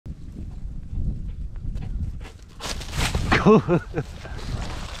cool.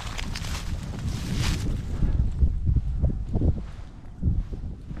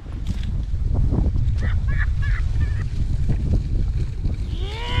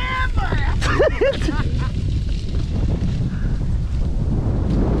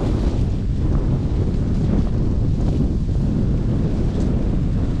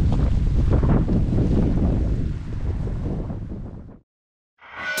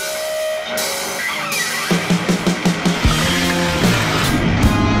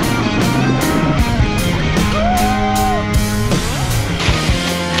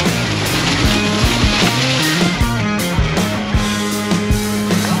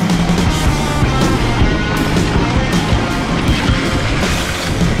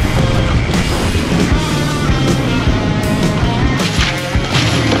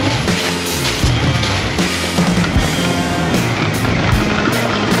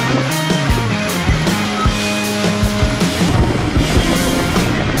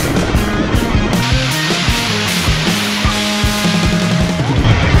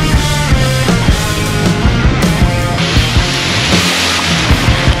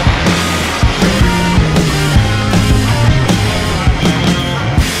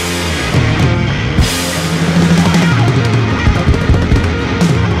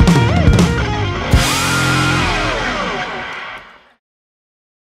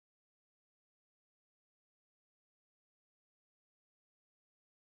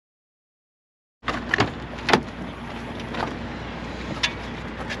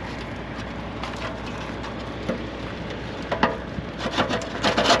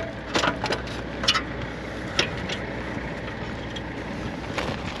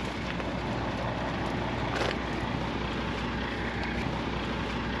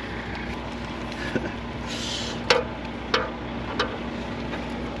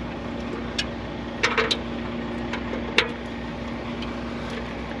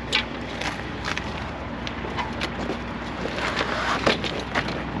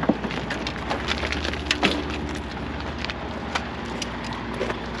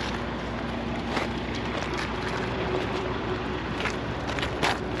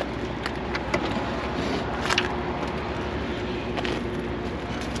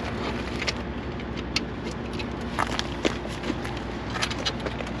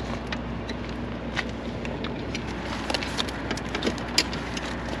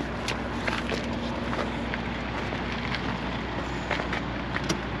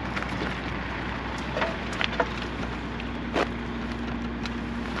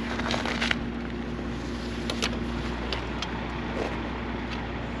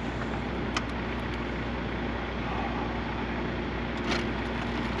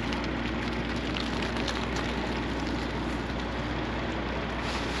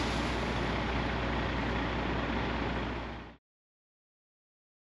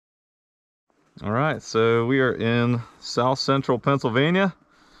 All right, so we are in South Central Pennsylvania.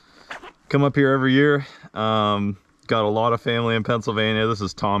 Come up here every year. Got a lot of family in Pennsylvania. This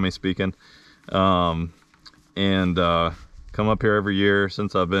is Tommy speaking. Come up here every year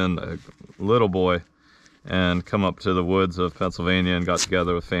since I've been a little boy, and come up to the woods of Pennsylvania and got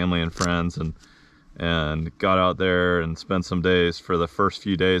together with family and friends and got out there and spent some days for the first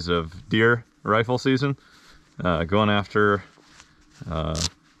few days of deer rifle season, going after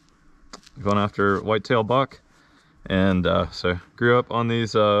whitetail buck. And so grew up on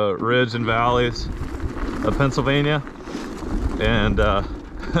these ridge and valleys of Pennsylvania, and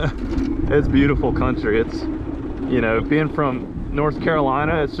it's beautiful country. It's, you know, being from North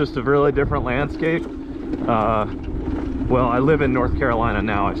Carolina, it's just a really different landscape. Well, I live in North Carolina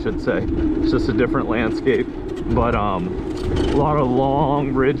now, I should say. It's just a different landscape, but a lot of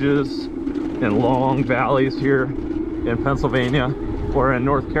long ridges and long valleys here in Pennsylvania. Where in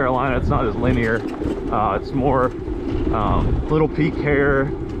North Carolina, it's not as linear. It's more little peak here,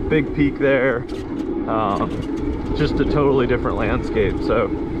 big peak there. Just a totally different landscape. So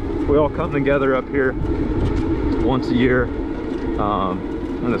we all come together up here once a year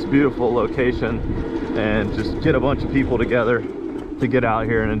in this beautiful location and just get a bunch of people together to get out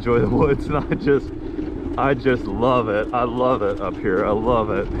here and enjoy the woods. And I just love it. I love it up here. I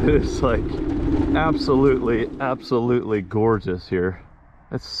love it. It's like absolutely gorgeous here.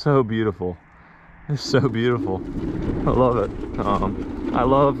 It's so beautiful. It's so beautiful. I love it. I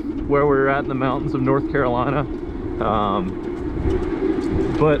love where we're at in the mountains of North Carolina.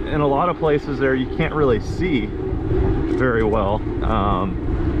 But in a lot of places there you can't really see very well.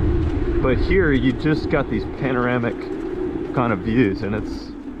 But here you just got these panoramic kind of views, and it's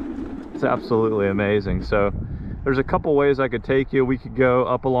absolutely amazing. So there's a couple ways I could take you. We could go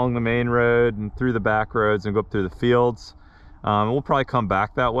up along the main road and through the back roads and go up through the fields. We'll probably come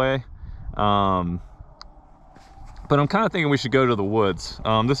back that way. But I'm kind of thinking we should go to the woods.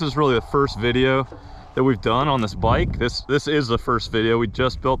 This is really the first video that we've done on this bike. This is the first video. We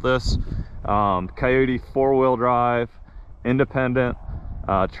just built this. Coyote 4-wheel drive, independent,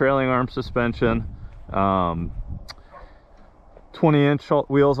 trailing arm suspension, 20-inch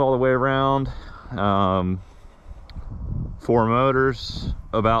wheels all the way around, 4 motors,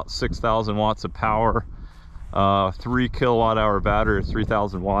 about 6,000 watts of power, 3 kilowatt-hour battery,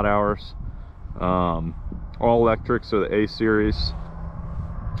 3,000 watt-hours, all electric, so the A series.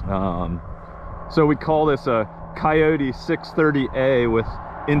 So we call this a Coyote 630A with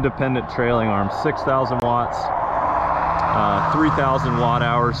independent trailing arms, 6,000 watts, 3,000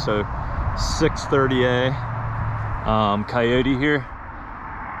 watt-hours, so 630A. Coyote here.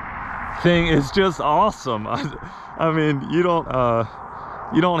 Thing is just awesome. I mean, you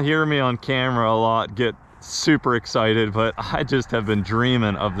don't hear me on camera a lot get super excited, but I just have been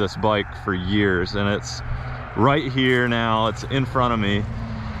dreaming of this bike for years, and it's right here now. It's in front of me,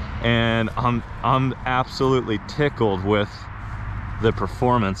 and I'm absolutely tickled with the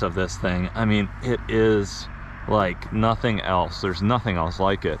performance of this thing. I mean, it is like nothing else. There's nothing else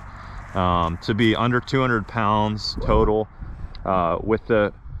like it. To be under 200 pounds total, with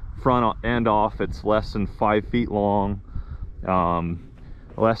the front end off, it's less than 5 feet long,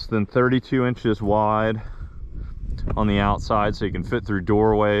 less than 32 inches wide on the outside, so you can fit through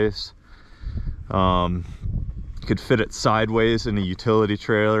doorways. You could fit it sideways in a utility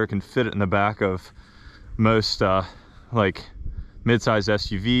trailer, can fit it in the back of most like mid-size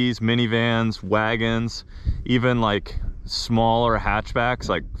SUVs, minivans, wagons, even like smaller hatchbacks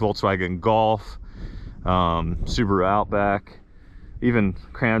like Volkswagen Golf, Subaru Outback, even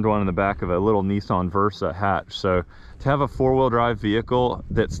crammed one in the back of a little Nissan Versa hatch. So to have a 4-wheel drive vehicle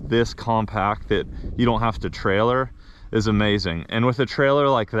that's this compact that you don't have to trailer is amazing. And with a trailer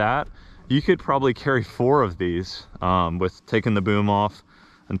like that, you could probably carry 4 of these, with taking the boom off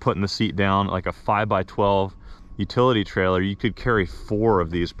and putting the seat down. Like a 5x12 utility trailer, you could carry 4 of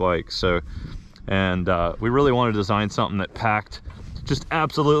these bikes. So, and we really want to design something that packed just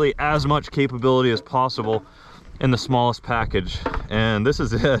absolutely as much capability as possible in the smallest package, and this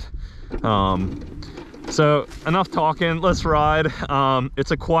is it. So enough talking, let's ride.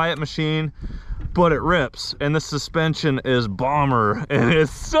 It's a quiet machine, but it rips, and the suspension is bomber, and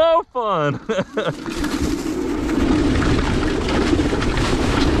it's so fun.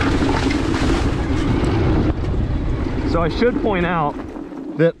 So I should point out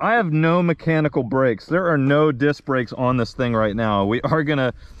that I have no mechanical brakes. There are no disc brakes on this thing right now. We are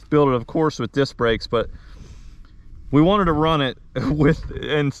gonna build it, of course, with disc brakes, but we wanted to run it with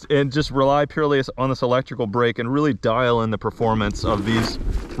and just rely purely on this electrical brake and really dial in the performance of these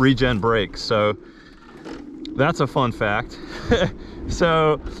regen brakes. So that's a fun fact.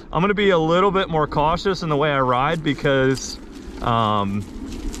 So I'm gonna be a little bit more cautious in the way I ride, because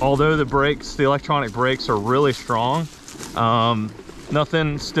although the electronic brakes are really strong,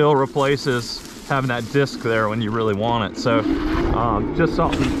 nothing still replaces having that disc there when you really want it. So just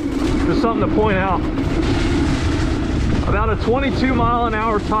something to point out. About a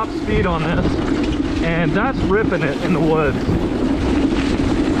 22-mile-an-hour top speed on this, and that's ripping it in the woods.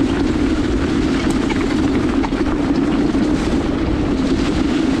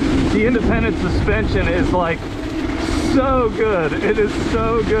 The independent suspension is like so good. It is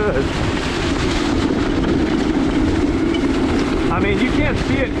so good. I mean, you can't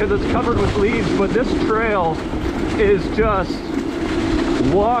see it because it's covered with leaves, but this trail is just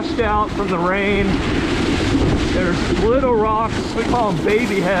washed out from the rain. There's little rocks, we call them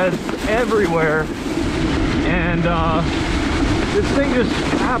baby heads, everywhere. And this thing just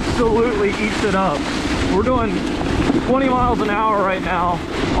absolutely eats it up. We're doing 20 miles an hour right now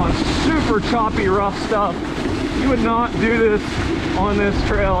on super choppy, rough stuff. You would not do this on this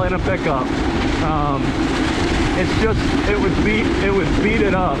trail in a pickup. It's just, it would beat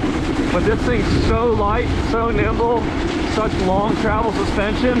it up. But this thing's so light, so nimble, such long travel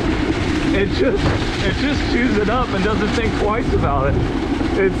suspension, it just chews it up and doesn't think twice about it.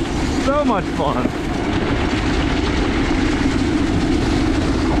 It's so much fun.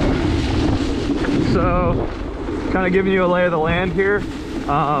 So, kind of giving you a lay of the land here.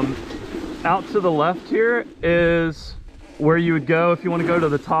 Out to the left here is where you would go if you want to go to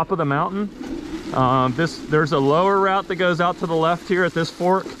the top of the mountain. There's a lower route that goes out to the left here at this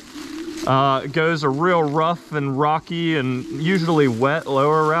fork. It goes a real rough and rocky and usually wet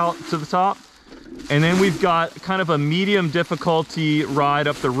lower route to the top. And then we've got kind of a medium difficulty ride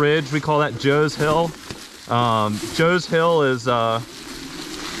up the ridge. We call that Joe's Hill. Joe's Hill is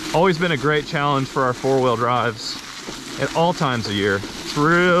always been a great challenge for our 4-wheel drives. at all times of year. It's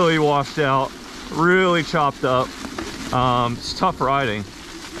really washed out, really chopped up. It's tough riding.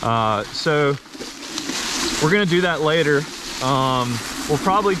 So we're gonna do that later. We'll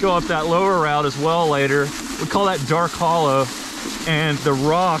probably go up that lower route as well later. We call that Dark Hollow, and the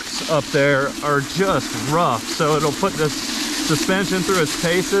rocks up there are just rough. So it'll put this suspension through its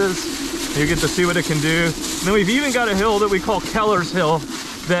paces. You get to see what it can do. And then we've even got a hill that we call Keller's Hill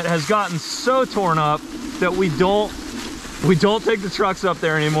that has gotten so torn up that we don't take the trucks up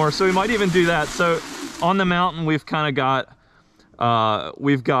there anymore. So we might even do that. So on the mountain, we've kind of got,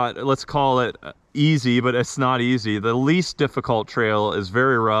 let's call it easy, but it's not easy. The least difficult trail is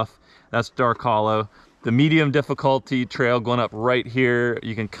very rough. That's Dark Hollow. The medium difficulty trail going up right here,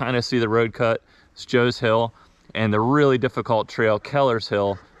 you can kind of see the road cut. It's Joe's Hill. And the really difficult trail, Keller's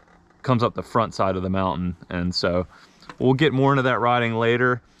Hill, comes up the front side of the mountain. And so we'll get more into that riding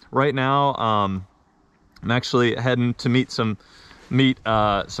later. Right now, I'm actually heading to meet some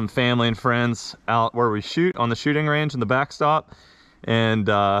family and friends out where we shoot on the shooting range in the backstop. And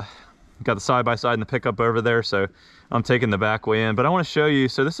got the side-by-side and the pickup over there, so I'm taking the back way in. But I want to show you,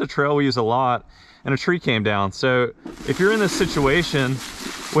 so this is a trail we use a lot, and a tree came down. So if you're in this situation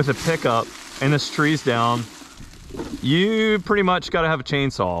with a pickup and this tree's down, you pretty much got to have a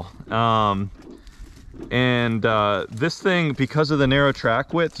chainsaw. This thing, because of the narrow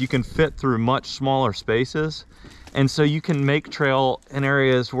track width, you can fit through much smaller spaces, and so you can make trail in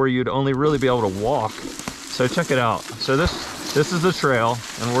areas where you'd only really be able to walk. So check it out. So this is the trail,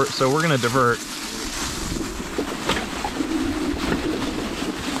 and we're gonna divert.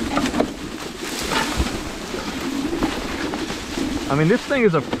 I mean, this thing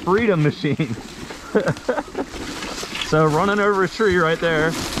is a freedom machine. So running over a tree right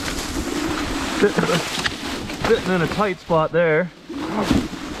there, sitting in a tight spot there,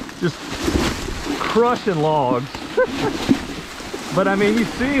 just crushing logs. But I mean, you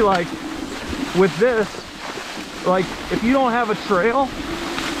see, like with this, like if you don't have a trail,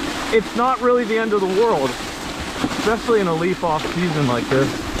 it's not really the end of the world, especially in a leaf off season like this.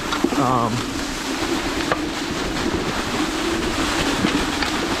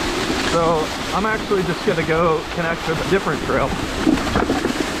 So I'm actually just gonna go connect with a different trail.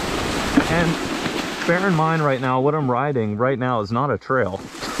 And bear in mind right now, what I'm riding right now is not a trail.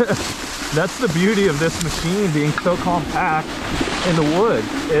 That's the beauty of this machine being so compact in the woods,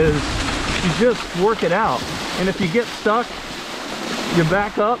 is you just work it out. And if you get stuck, you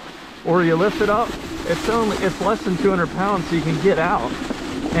back up or you lift it up. It's less than 200 pounds, so you can get out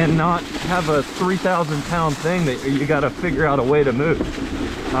and not have a 3,000 pound thing that you got to figure out a way to move.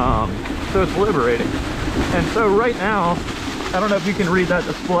 So it's liberating. And so right now, I don't know if you can read that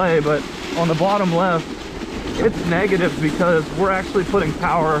display, but on the bottom left, it's negative because we're actually putting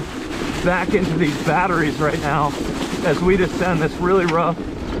power back into these batteries right now as we descend this really rough,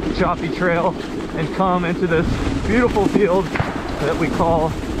 choppy trail and come into this beautiful field that we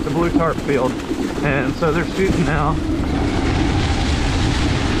call the Blue Tarp Field. And so they're shooting now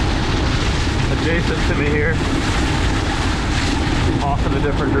adjacent to me here, off in a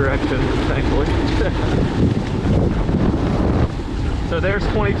different direction, thankfully. So there's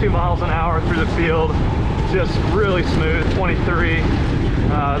 22 miles an hour through the field, just really smooth, 23.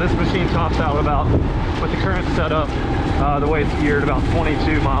 This machine tops out about, with the current setup, the way it's geared, about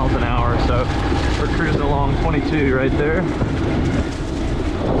 22 miles an hour. So we're cruising along 22 right there.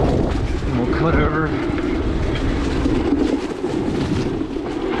 And we'll cut over.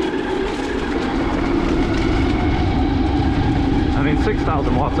 I mean,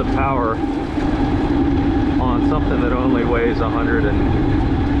 6,000 watts of power on something that only weighs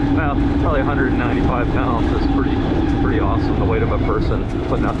probably 195 pounds is pretty awesome. The weight of a person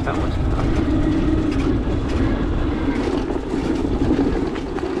putting out that much power.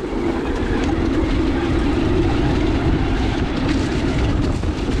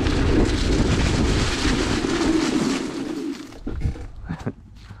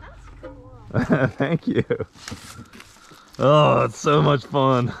 Thank you. Oh, it's so much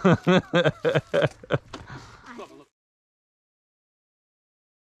fun.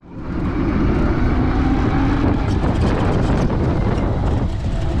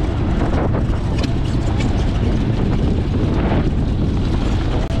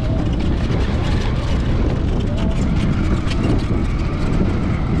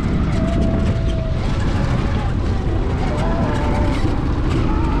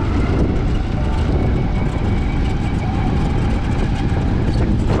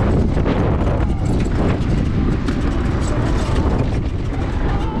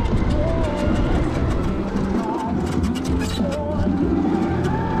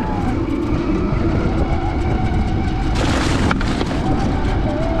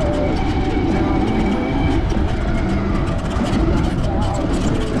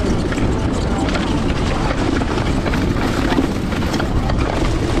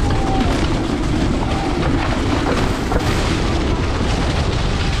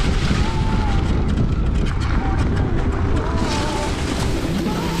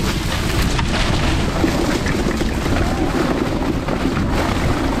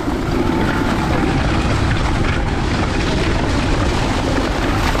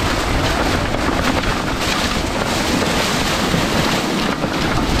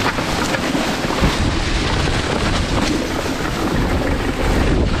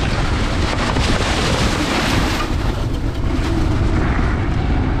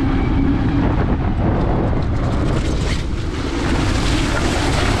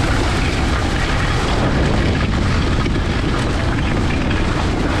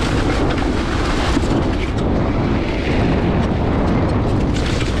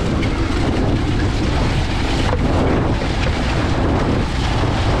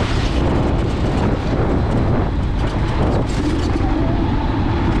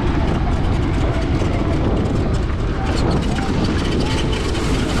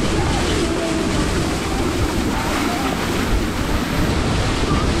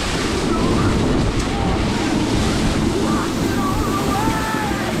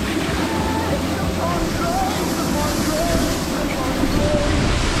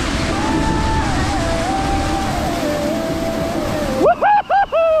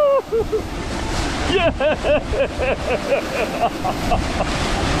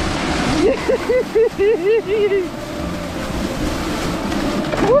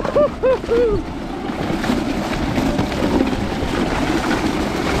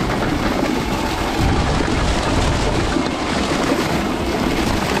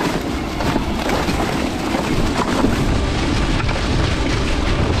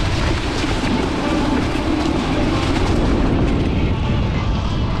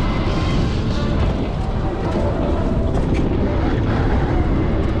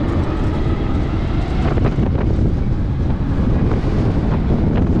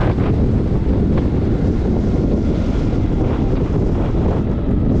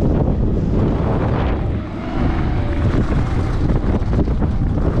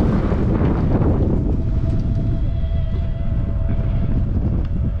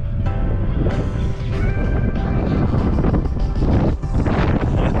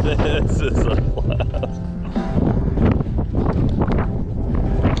 This is a blast.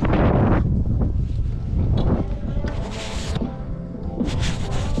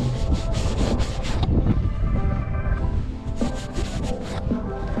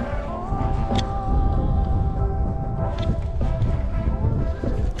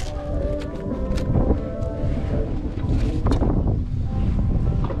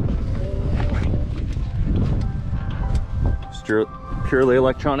 Purely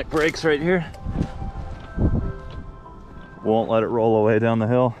electronic brakes right here. Won't let it roll away down the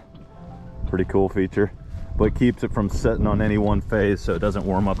hill. Pretty cool feature, but keeps it from sitting on any one phase so it doesn't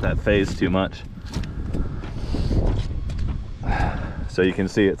warm up that phase too much. So you can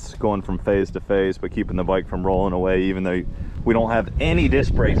see it's going from phase to phase, but keeping the bike from rolling away, even though we don't have any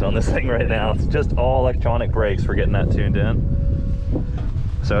disc brakes on this thing right now. It's just all electronic brakes for getting that tuned in.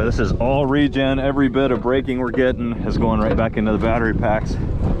 So this is all regen. Every bit of braking we're getting is going right back into the battery packs.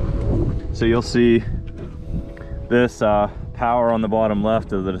 So you'll see this power on the bottom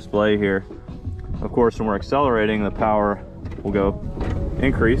left of the display here. Of course, when we're accelerating, the power will go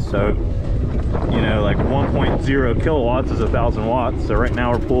increase. So, you know, like 1.0 kilowatts is 1,000 watts. So right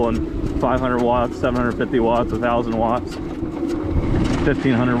now we're pulling 500 watts, 750 watts, 1,000 watts,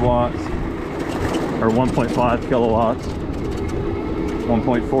 1,500 watts, or 1.5 kilowatts.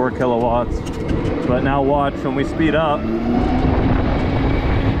 1.4 kilowatts. But now watch when we speed up. I'm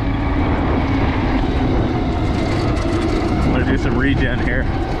gonna do some regen here.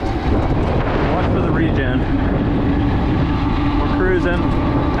 Watch for the regen. We're cruising.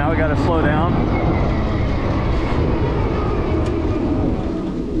 Now we gotta slow down.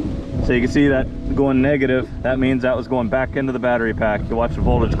 So you can see that going negative. That means that was going back into the battery pack. You watch the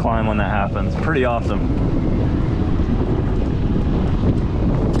voltage climb when that happens. Pretty awesome.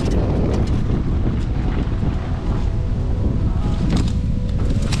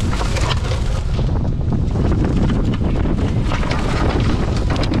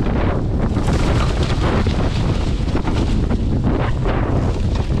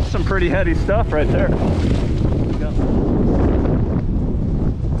 Pretty heady stuff right there.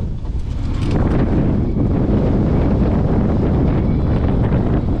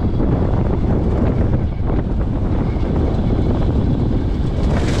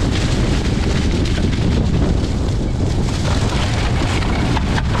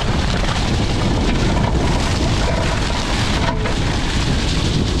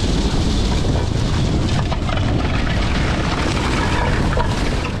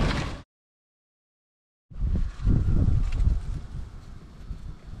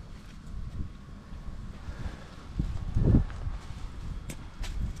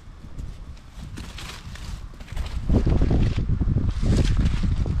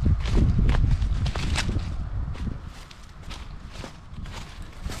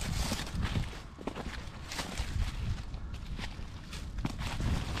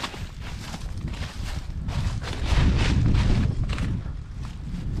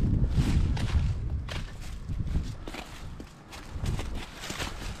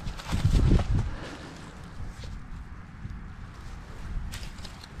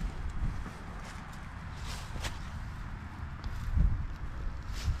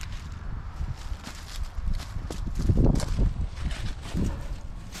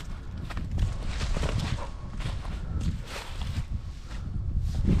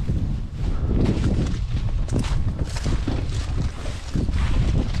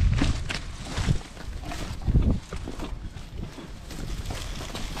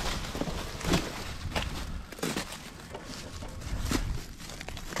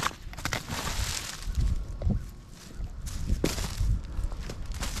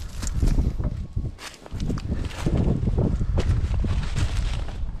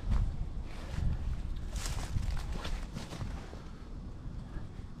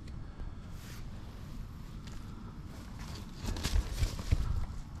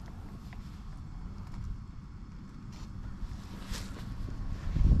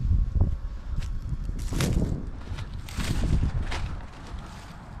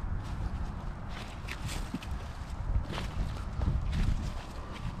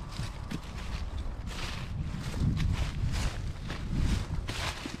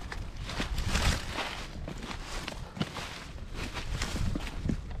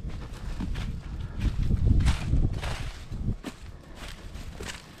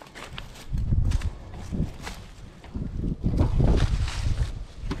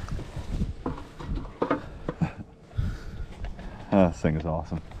 thing is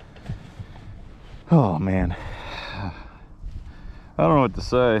awesome. Oh man, I don't know what to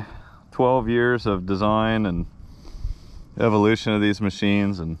say. 12 years of design and evolution of these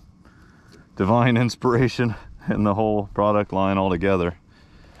machines and divine inspiration in the whole product line altogether.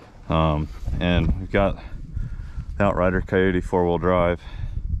 And we've got the Outrider Coyote 4-wheel drive,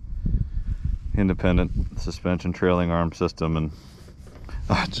 independent suspension trailing arm system, and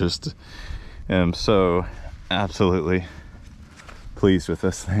I just am so absolutely pleased with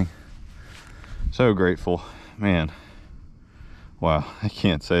this thing. So grateful, man. Wow, I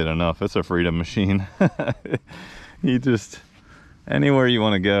can't say it enough. It's a freedom machine. You just, anywhere you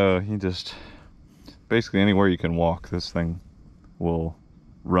want to go, you just, basically anywhere you can walk, this thing will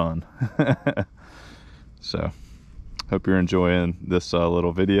run. So, hope you're enjoying this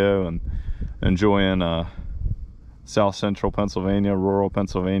little video and enjoying South Central Pennsylvania, rural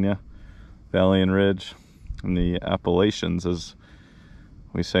Pennsylvania, Valley and Ridge, and the Appalachians, as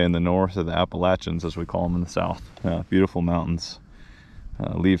we say in the north, or the Appalachians as we call them in the south. Beautiful mountains.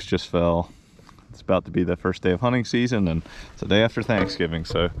 Leaves just fell. It's about to be the first day of hunting season, and it's the day after Thanksgiving,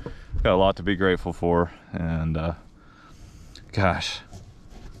 so got a lot to be grateful for. And gosh,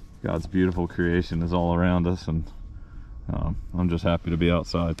 God's beautiful creation is all around us, and I'm just happy to be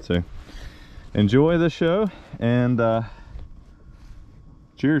outside. So enjoy the show, and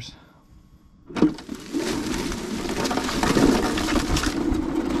cheers.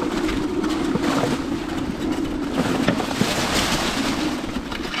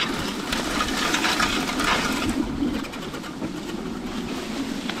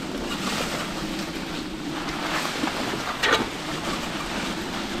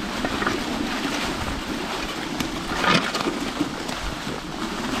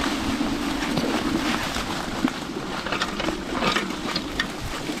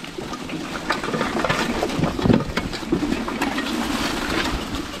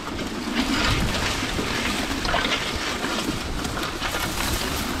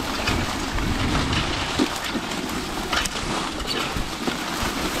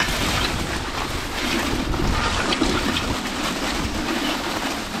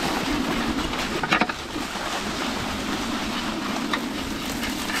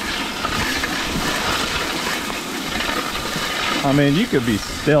 I mean, you could be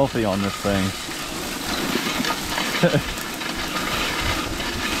stealthy on this thing.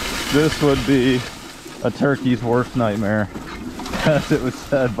 This would be a turkey's worst nightmare, as it was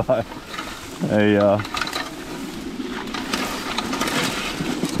said by a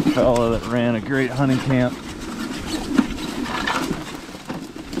fellow that ran a great hunting camp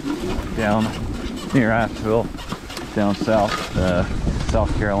down near Asheville, down south,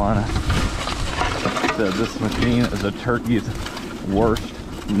 South Carolina. Said this machine is a turkey's worst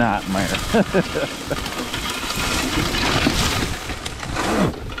nightmare.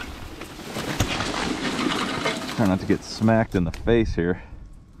 Try not to get smacked in the face here.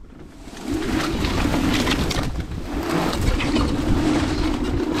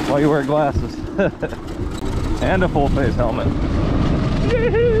 Why you wear glasses and a full face helmet.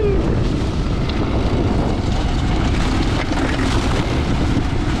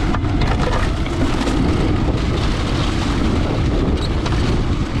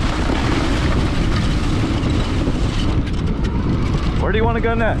 Where do you want to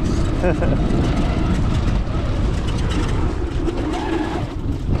go next?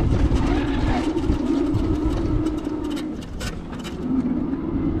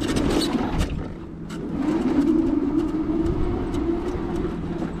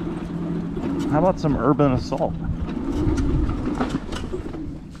 How about some urban assault?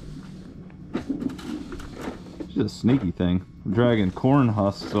 It's just a sneaky thing. I'm dragging corn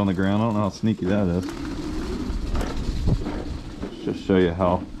husks on the ground. I don't know how sneaky that is. Just show you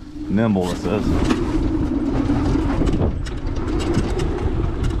how nimble this is.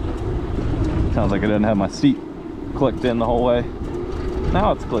 Sounds like I didn't have my seat clicked in the whole way.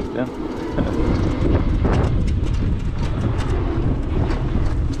 Now it's clicked in.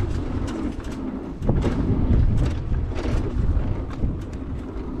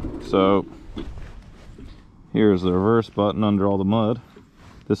 So here's the reverse button under all the mud.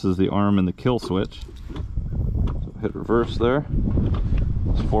 This is the arm and the kill switch. So hit reverse there.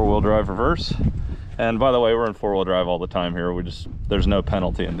 It's 4-wheel drive reverse. And by the way, we're in 4-wheel drive all the time here. There's no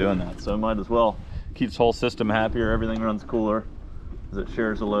penalty in doing that. So might as well. Keeps the whole system happier. Everything runs cooler as it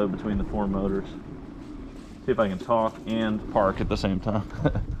shares the load between the 4 motors. See if I can talk and park at the same time.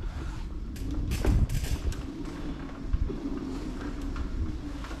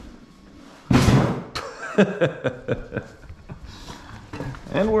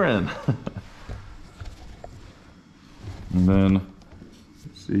 And we're in. And then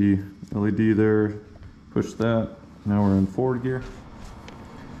See LED there, push that. Now we're in forward gear.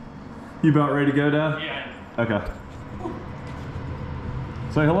 You about ready to go, Dad? Yeah. Okay.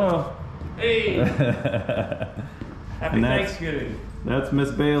 Say hello. Hey. Happy Thanksgiving. That's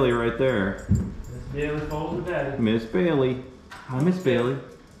Miss Bailey right there. Miss Bailey calls her daddy. Miss Bailey. Hi, Miss Bailey.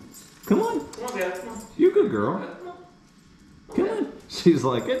 Come on. Come on, Dad. Come on. You good girl. Come on. She's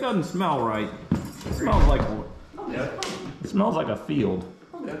like, it doesn't smell right. It smells like it smells like a field.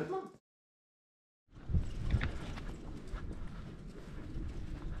 Come on, Dad. Come on.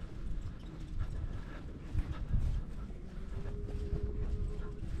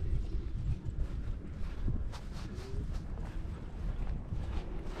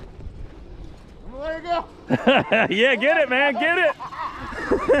 There you go. Yeah, get it, man, get it.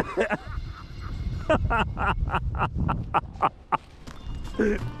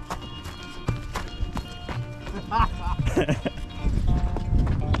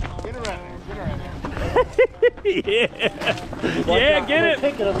 Get it right there. Get it right there. Yeah. Yeah, get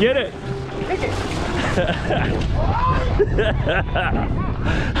it. Get it. Kick it.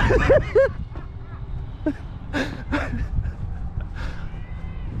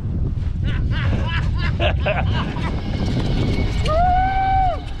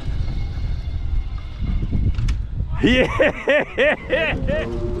 Yeah.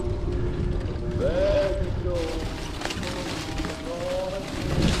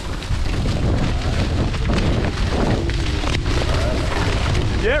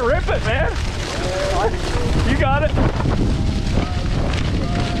 Yeah, rip it, man. You got it.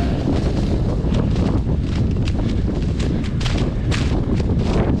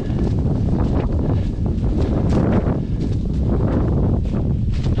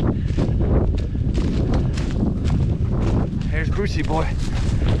 There's Brucey boy.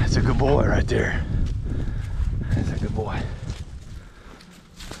 That's a good boy right there. That's a good boy.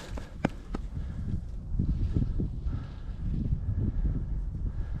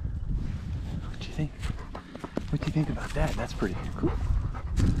 What do you think? What do you think about that? That's pretty cool.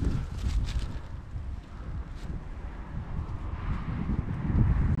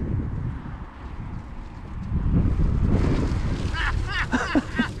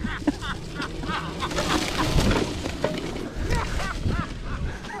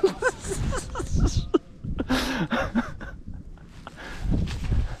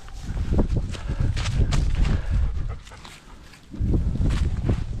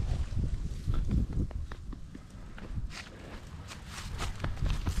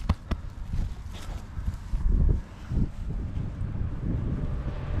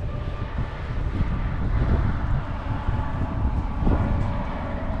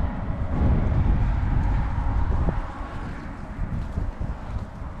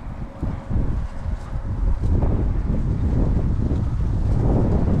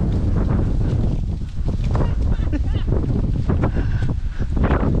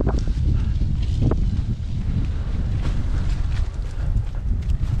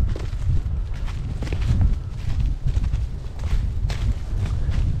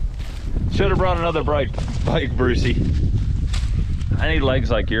 Should have brought another bike, Brucey. I need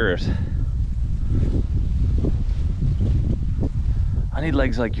legs like yours. I need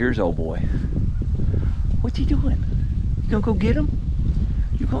legs like yours, old boy. What's he doing? You gonna go get him?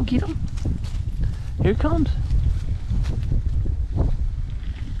 You gonna get him? Here he comes.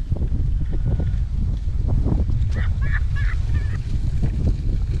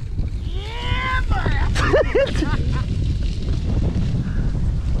 Yeah, boy.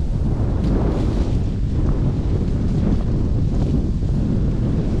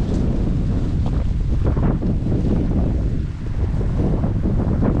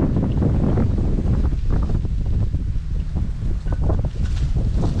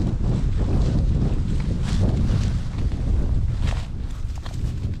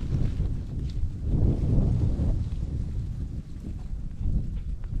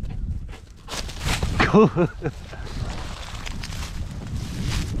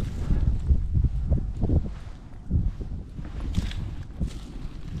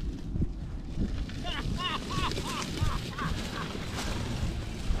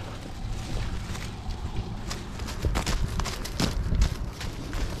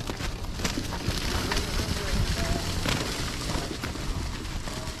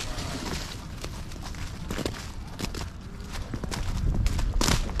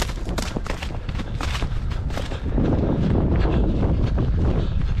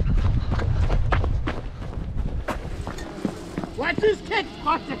 Watch this kick,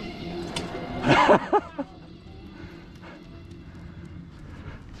 watch it.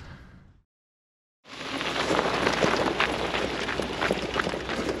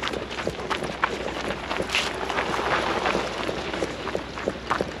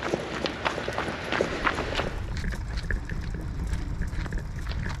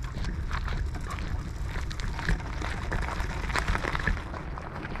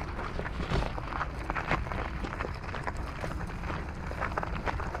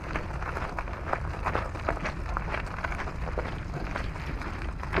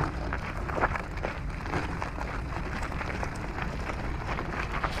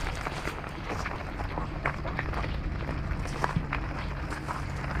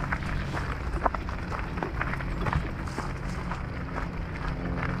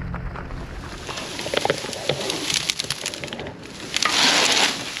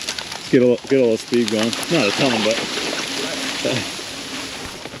 Get a little speed going. Not a ton, but.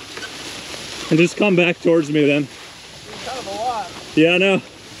 And just come back towards me then. It's kind of a lot. Yeah, I know.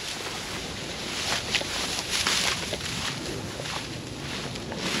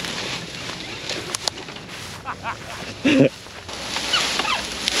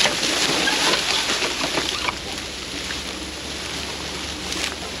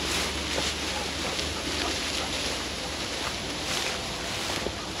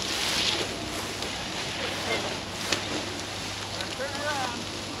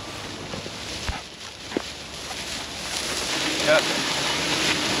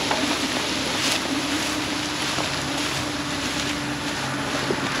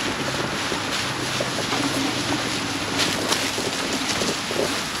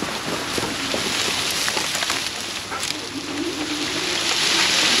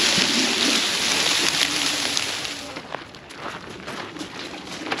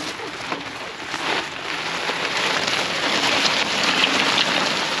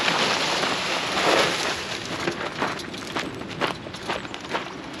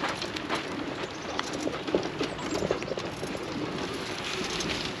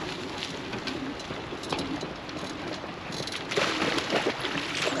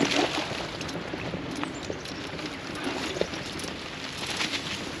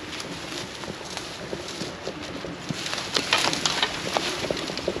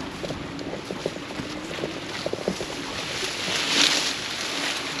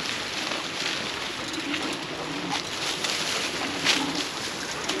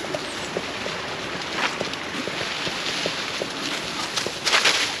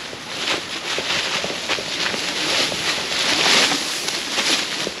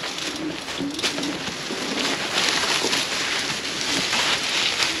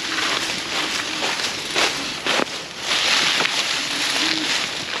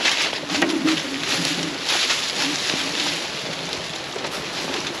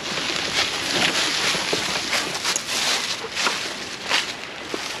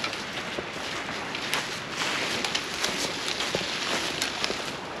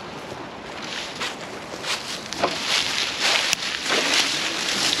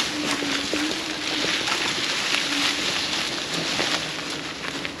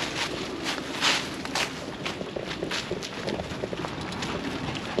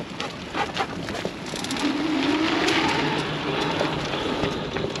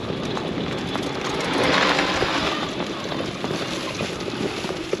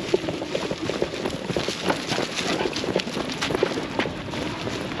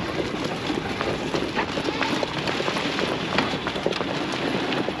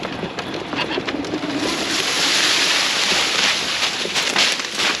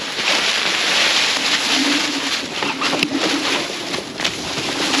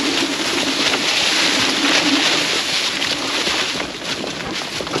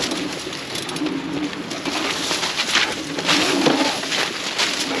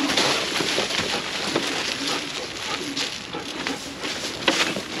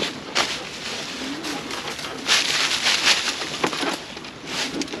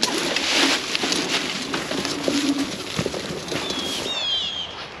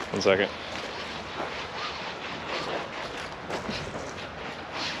 One second.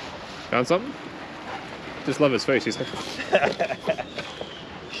 Found something? Just love his face. He's like,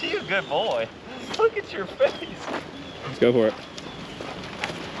 You a good boy. Look at your face. let's go for it.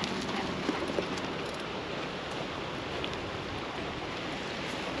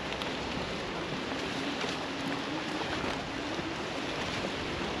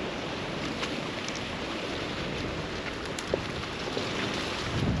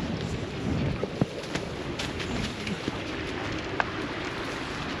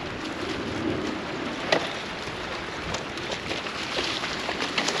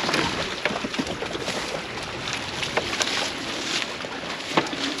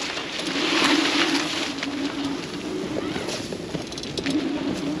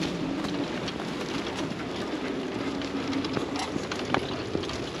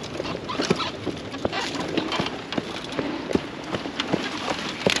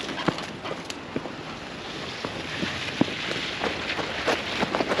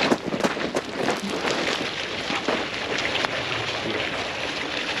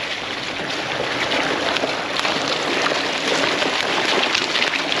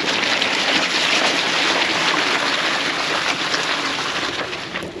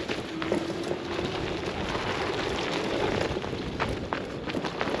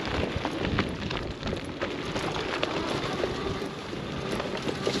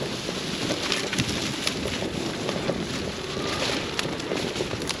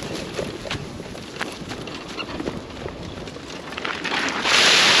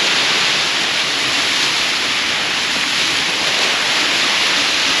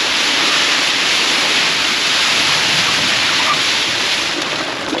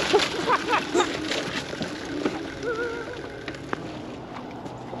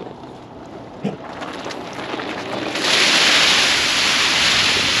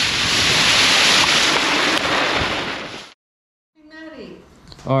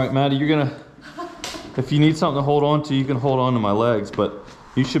 All right, Maddie, you're gonna, if you need something to hold on to, you can hold on to my legs, but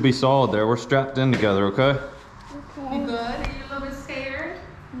you should be solid there. We're strapped in together, okay? Okay. You good? Are you a little bit scared?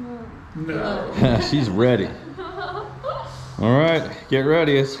 No. Yeah, she's ready. All right, get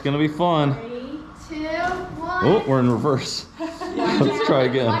ready. It's gonna be fun. 3, 2, 1. Oh, we're in reverse. Let's try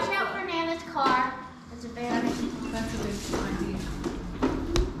again. Watch out for Nana's car. It's a bad idea. That's a good idea.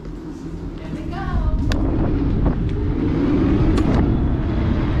 There we go.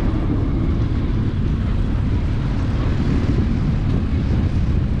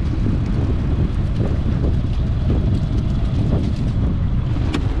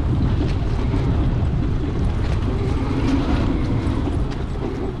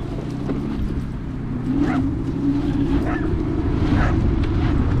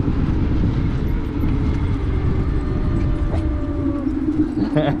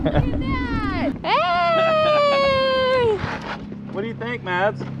 Hey! What do you think,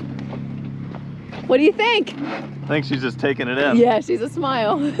 Mads? What do you think? I think she's just taking it in. Yeah, she's a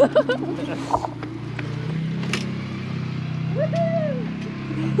smile.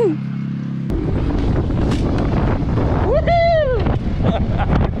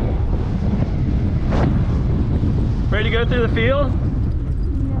 Ready to go through the field?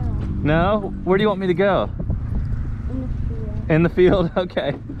 No, No? Where do you want me to go? in the field. In the field?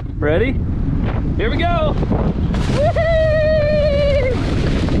 Okay. Ready? Here we go!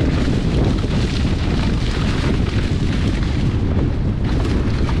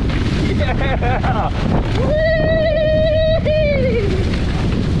 Yeah!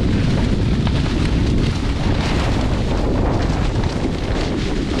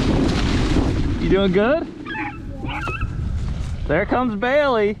 You doing good? There comes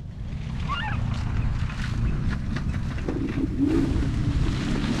Bailey.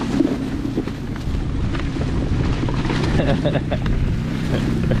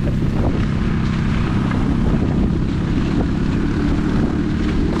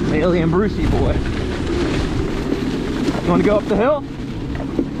 Bailey and Brucey boy. You want to go up the hill?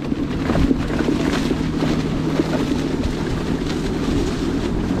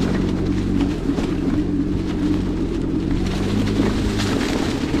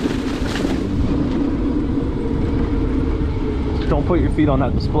 Don't put your feet on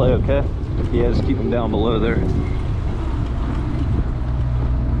that display, okay? Yeah, just keep them down below there.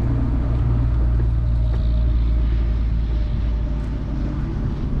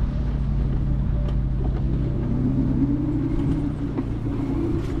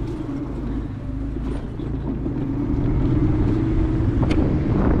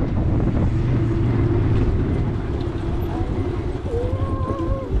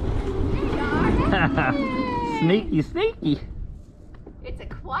 Sneaky, sneaky. It's a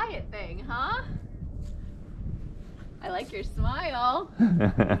quiet thing, huh? I like your smile.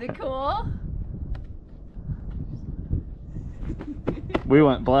 Is it cool? We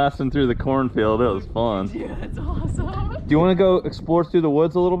went blasting through the cornfield. It was fun. Do Yeah, that's awesome. you want to go explore through the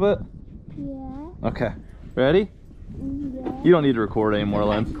woods a little bit? Yeah. Okay. Ready? Yeah. You don't need to record anymore,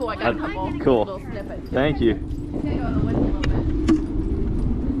 Lynn. Cool, I got a couple Cool. little snippets. Thank you. I'm gonna go in the woods a little bit.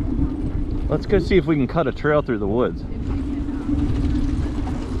 Let's go see if we can cut a trail through the woods.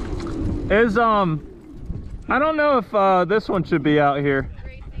 I don't know if this one should be out here.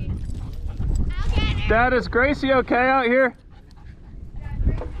 Gracie. I'll get her. Dad, is Gracie okay out here?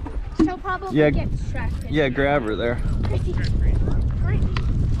 She'll probably Yeah. get distracted. Yeah, grab her there. Gracie. Gracie.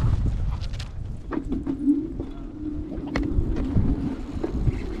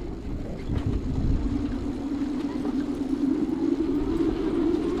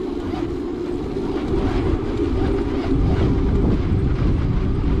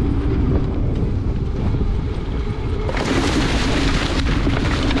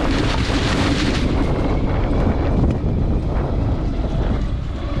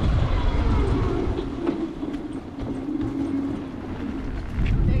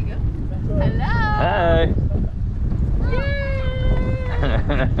 There you go. Hello.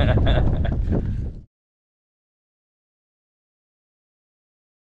 Hey.